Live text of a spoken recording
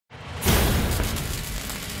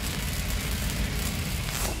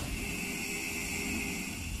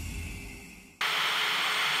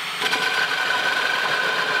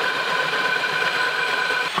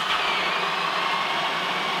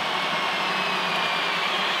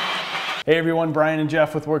Hey everyone, Brian and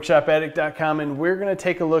Jeff with WorkshopAddict.com, and we're going to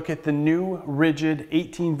take a look at the new Ridgid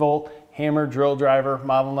 18 volt hammer drill driver,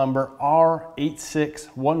 model number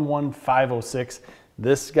R8611506.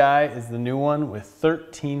 This guy is the new one with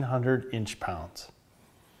 1,300 inch-pounds.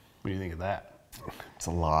 What do you think of that? It's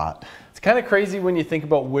a lot. It's kind of crazy when you think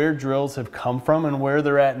about where drills have come from and where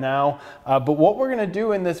they're at now. But what we're going to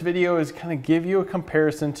do in this video is kind of give you a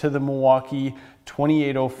comparison to the Milwaukee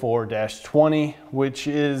 2804-20, which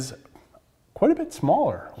is quite a bit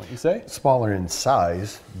smaller, wouldn't you say? Smaller in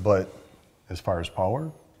size, but as far as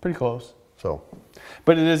power, pretty close. So,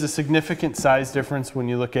 but it is a significant size difference when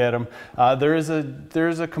you look at them. There is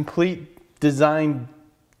a complete design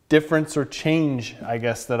difference or change, I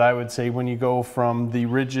guess, that I would say when you go from the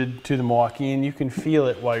Ridgid to the Milwaukee, and you can feel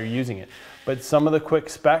it while you're using it. But some of the quick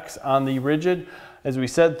specs on the Ridgid, as we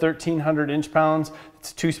said, 1,300 inch-pounds.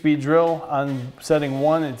 It's a 2-speed drill. On setting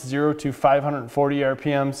 1, it's 0 to 540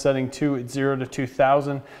 RPM. Setting 2, it's 0 to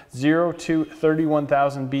 2,000. 0 to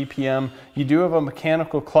 31,000 BPM. You do have a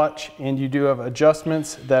mechanical clutch, and you do have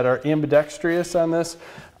adjustments that are ambidextrous on this,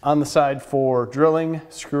 on the side for drilling,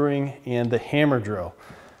 screwing, and the hammer drill.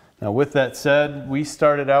 Now, with that said, we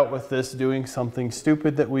started out with this doing something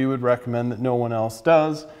stupid that we would recommend that no one else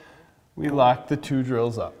does. We locked the two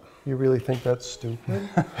drills up. You really think that's stupid?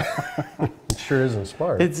 It sure isn't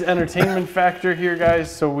smart. It's entertainment factor here,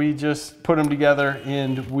 guys, so we just put them together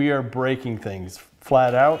and we are breaking things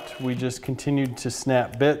flat out. We just continued to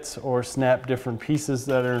snap bits or snap different pieces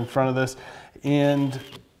that are in front of this, and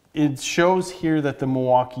it shows here that the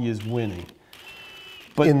Milwaukee is winning.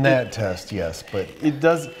 But in that test, yes, but it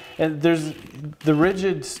does, and the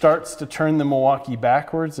Ridgid starts to turn the Milwaukee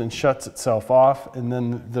backwards and shuts itself off, and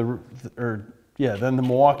then then the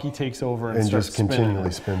Milwaukee takes over and starts just continually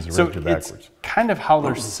spins the Ridgid backwards. It's kind of how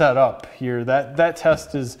they're set up here. That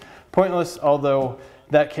test is pointless, although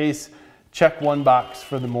that case, check one box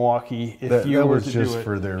for the Milwaukee if you were to do it. That was just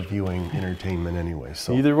for their viewing entertainment anyway.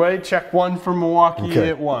 So either way, check one for Milwaukee,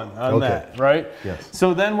 hit one on that, right? Yes.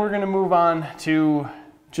 So then we're going to move on to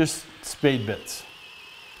just spade bits.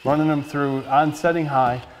 Running them through on setting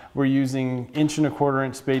high. We're using 1¼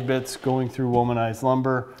 inch spade bits going through womanized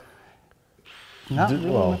lumber. Not really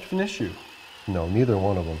much of an issue. No, neither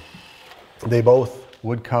one of them. They both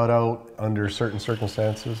would cut out under certain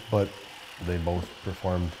circumstances, but they both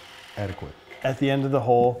performed adequate. At the end of the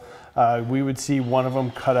hole, we would see one of them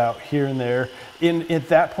cut out here and there. At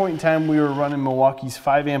that point in time, we were running Milwaukee's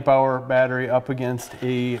 5 amp hour battery up against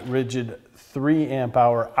a Ridgid 3 amp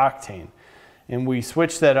hour Octane. And we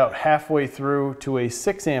switched that out halfway through to a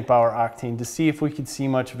 6 amp hour Octane to see if we could see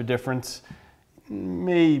much of a difference.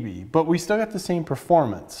 Maybe, but we still got the same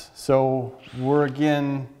performance. So we're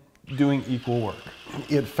again doing equal work.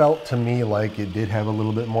 It felt to me like it did have a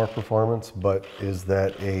little bit more performance, but is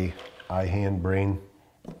that a eye, hand, brain,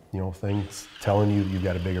 thing telling you you've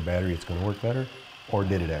got a bigger battery, it's going to work better, or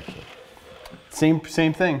did it actually? Same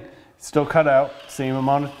thing. Still cut out, same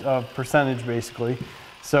amount of percentage basically.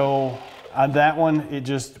 So on that one, it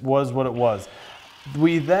just was what it was.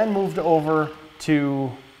 We then moved over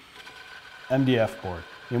to MDF board,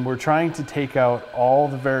 and we're trying to take out all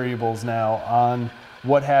the variables now on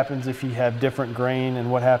what happens if you have different grain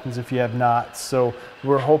and what happens if you have knots. So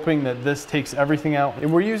we're hoping that this takes everything out,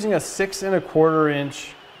 and we're using a 6¼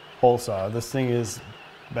 inch hole saw. This thing is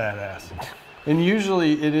badass, and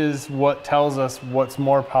usually it is what tells us what's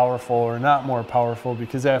more powerful or not more powerful,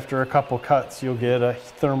 because after a couple cuts you'll get a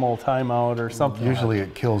thermal timeout or something. Usually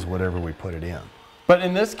it kills whatever we put it in. But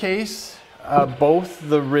in this case, both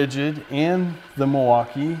the Ridgid and the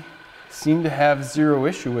Milwaukee seemed to have zero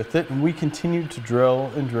issue with it, and we continued to drill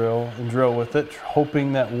and drill and drill with it,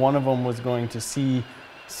 hoping that one of them was going to see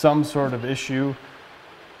some sort of issue,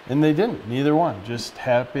 and they didn't. Neither one, just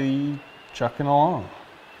happy chucking along.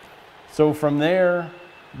 So from there,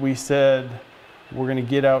 we said we're going to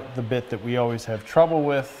get out the bit that we always have trouble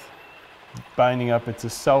with binding up. It's a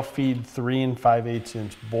self-feed 3 5/8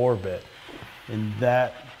 inch bore bit, and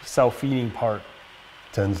that self-feeding part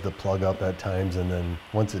tends to plug up at times, and then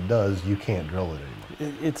once it does, you can't drill it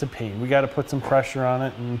anymore. It's a pain. We got to put some pressure on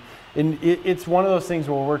it, and it's one of those things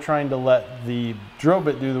where we're trying to let the drill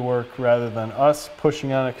bit do the work rather than us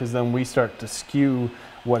pushing on it, because then we start to skew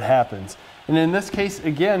what happens. And in this case,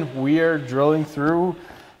 again, we are drilling through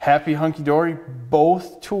happy hunky-dory,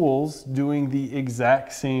 both tools doing the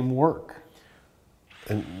exact same work.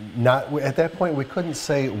 And at that point, we couldn't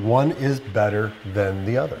say one is better than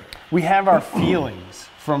the other. We have our feelings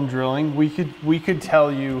from drilling. We could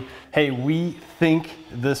tell you, hey, we think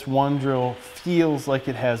this one drill feels like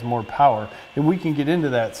it has more power. And we can get into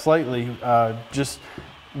that slightly. Just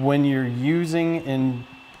when you're using and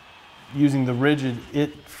using the Ridgid,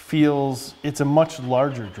 it's a much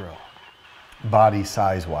larger drill. Body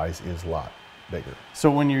size-wise is a lot bigger.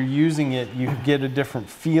 So when you're using it, you get a different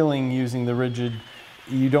feeling using the Ridgid.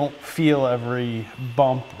 You don't feel every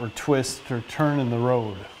bump or twist or turn in the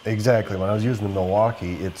road. Exactly. When I was using the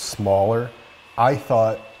Milwaukee, it's smaller. I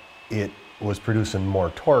thought it was producing more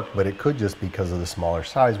torque, but it could just because of the smaller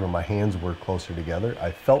size where my hands were closer together.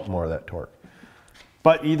 I felt more of that torque.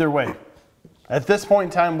 But either way, at this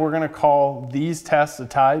point in time, we're going to call these tests a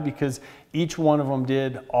tie because each one of them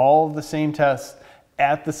did all of the same tests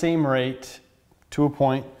at the same rate to a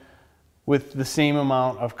point with the same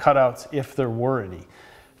amount of cutouts if there were any.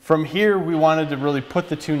 From here, we wanted to really put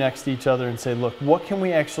the two next to each other and say, look, what can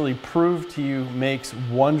we actually prove to you makes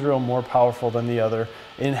one drill more powerful than the other?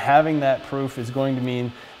 And having that proof is going to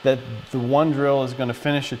mean that the one drill is going to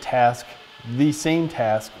finish a task, the same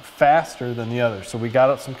task, faster than the other. So we got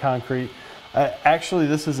out some concrete. Actually,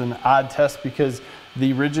 this is an odd test because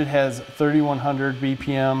the Ridgid has 3,100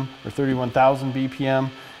 BPM or 31,000 BPM,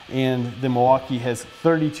 and the Milwaukee has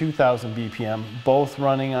 32,000 BPM, both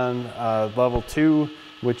running on level 2,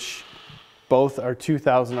 which both are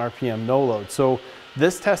 2,000 RPM no load. So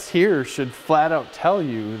this test here should flat out tell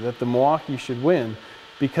you that the Milwaukee should win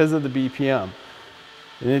because of the BPM,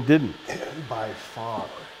 and it didn't. By far.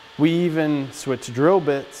 We even switched drill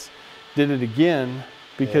bits, did it again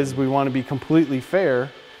because we want to be completely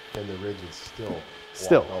fair. And the Ridgid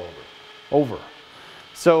still over.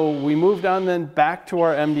 So we moved on then back to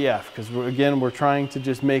our MDF because we're trying to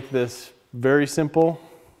just make this very simple.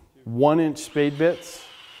 1-inch spade bits.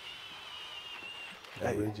 The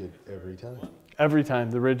Ridgid every time. Every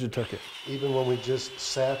time the Ridgid took it. Even when we just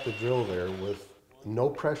sat the drill there with no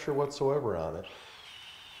pressure whatsoever on it,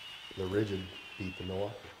 the Ridgid beat the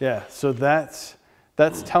Milwaukee. Yeah, so that's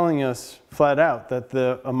telling us flat out that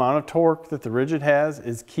the amount of torque that the Ridgid has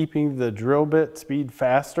is keeping the drill bit speed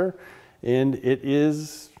faster, and it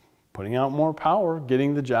is putting out more power,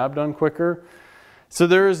 getting the job done quicker. So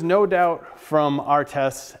there is no doubt from our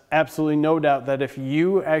tests, absolutely no doubt that if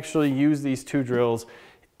you actually use these two drills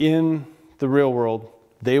in the real world,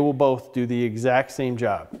 they will both do the exact same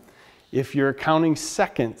job. If you're counting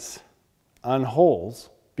seconds on holes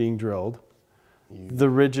being drilled, the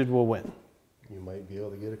Ridgid will win. You might be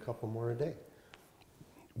able to get a couple more a day.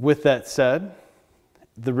 With that said,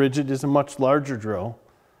 the Ridgid is a much larger drill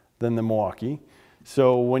than the Milwaukee.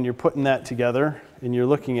 So when you're putting that together and you're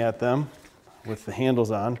looking at them with the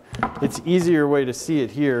handles on, it's easier way to see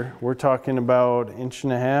it here. We're talking about 1.5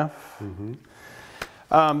 inches. Mm-hmm.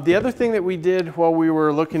 The other thing that we did while we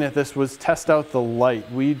were looking at this was test out the light.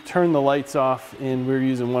 We turned the lights off and we were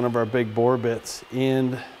using one of our big bore bits,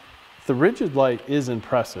 and the Ridgid light is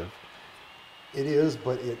impressive. It is,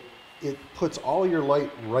 but it puts all your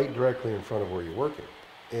light right directly in front of where you're working.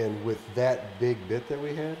 And with that big bit that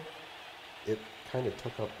we had, it kind of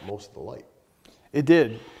took up most of the light. It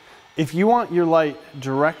did. If you want your light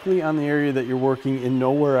directly on the area that you're working and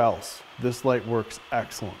nowhere else, this light works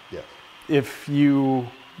excellent. Yes. If you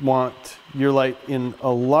want your light in a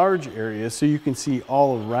large area so you can see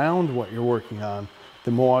all around what you're working on,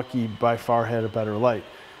 the Milwaukee by far had a better light.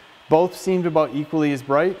 Both seemed about equally as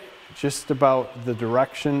bright, just about the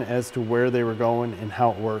direction as to where they were going and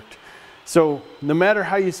how it worked. So no matter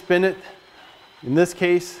how you spin it, in this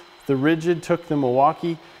case, the Ridgid took the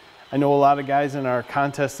Milwaukee. I know a lot of guys in our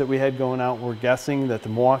contest that we had going out were guessing that the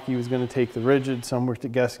Milwaukee was going to take the Ridgid. Some were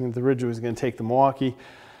guessing that the Ridgid was going to take the Milwaukee.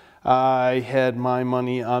 I had my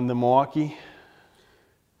money on the Milwaukee.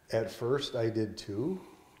 At first I did too,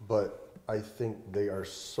 but I think they are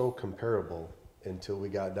so comparable until we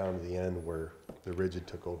got down to the end where the Ridgid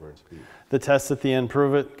took over in speed. The tests at the end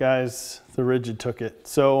prove it, guys. The Ridgid took it.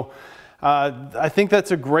 So I think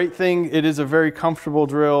that's a great thing. It is a very comfortable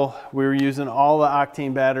drill. We were using all the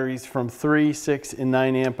octane batteries from 3, 6, and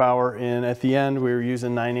 9 amp hour, and at the end we were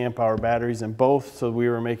using 9 amp hour batteries in both, so we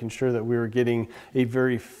were making sure that we were getting a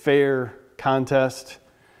very fair contest.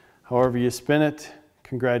 However you spin it,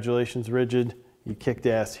 congratulations Ridgid, you kicked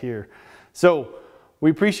ass here. So we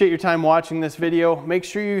appreciate your time watching this video. Make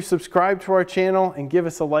sure you subscribe to our channel and give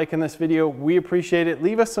us a like on this video. We appreciate it.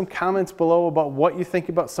 Leave us some comments below about what you think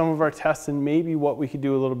about some of our tests and maybe what we could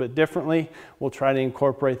do a little bit differently. We'll try to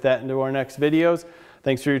incorporate that into our next videos.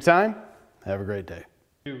 Thanks for your time. Have a great day.